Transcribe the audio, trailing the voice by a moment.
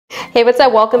Hey, what's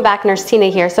up? Welcome back, Nurse Tina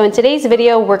here. So in today's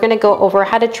video, we're gonna go over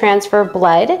how to transfer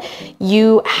blood.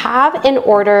 You have in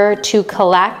order to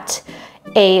collect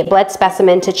a blood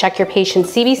specimen to check your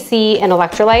patient's CBC and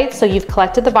electrolytes. So you've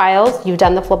collected the vials, you've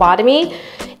done the phlebotomy,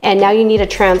 and now you need to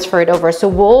transfer it over. So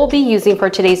we'll be using for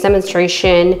today's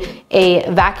demonstration a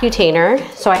Vacutainer.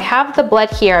 So I have the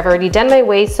blood here. I've already done my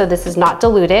weight, so this is not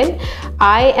diluted.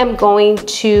 I am going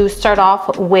to start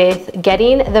off with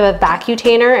getting the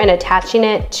Vacutainer and attaching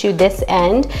it to this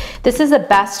end. This is the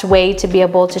best way to be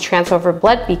able to transfer over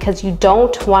blood because you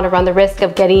don't want to run the risk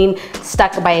of getting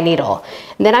stuck by a needle.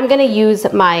 And then I'm going to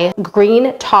use my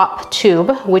green top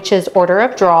tube, which is order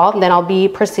of draw. Then I'll be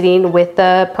proceeding with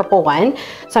the purple one.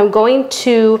 So I'm going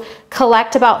to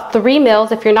collect about 3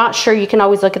 mils. If you're not sure, you can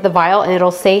always look at the vial and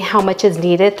it'll say how much is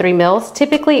needed, 3 mils.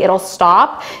 Typically it'll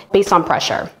stop based on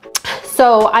pressure.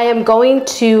 So I am going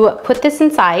to put this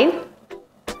inside.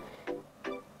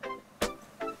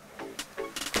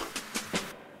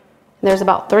 There's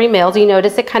about 3 mils. You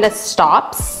notice it kind of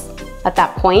stops at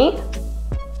that point.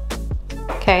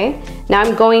 Okay, now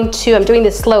I'm doing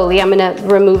this slowly. I'm gonna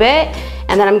remove it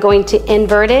and then I'm going to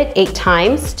invert it 8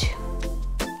 times.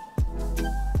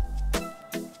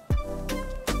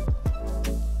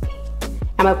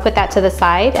 I'm gonna put that to the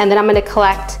side and then I'm gonna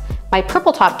collect my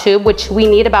purple top tube, which we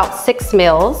need about 6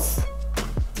 mils.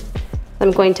 I'm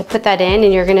going to put that in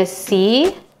and you're gonna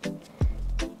see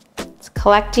it's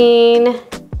collecting.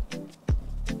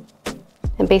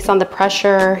 And based on the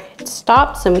pressure, it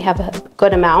stops and we have a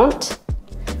good amount.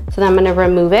 So then I'm gonna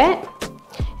remove it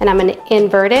and I'm gonna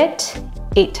invert it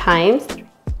 8 times.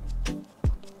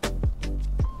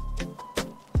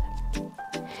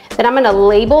 Then I'm gonna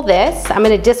label this. I'm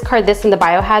gonna discard this in the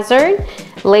biohazard,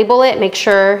 label it, make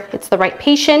sure it's the right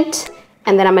patient,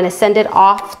 and then I'm gonna send it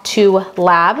off to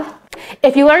lab.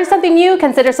 If you learned something new,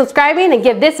 consider subscribing and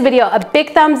give this video a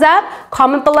big thumbs up,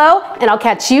 comment below, and I'll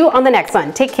catch you on the next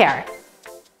one. Take care.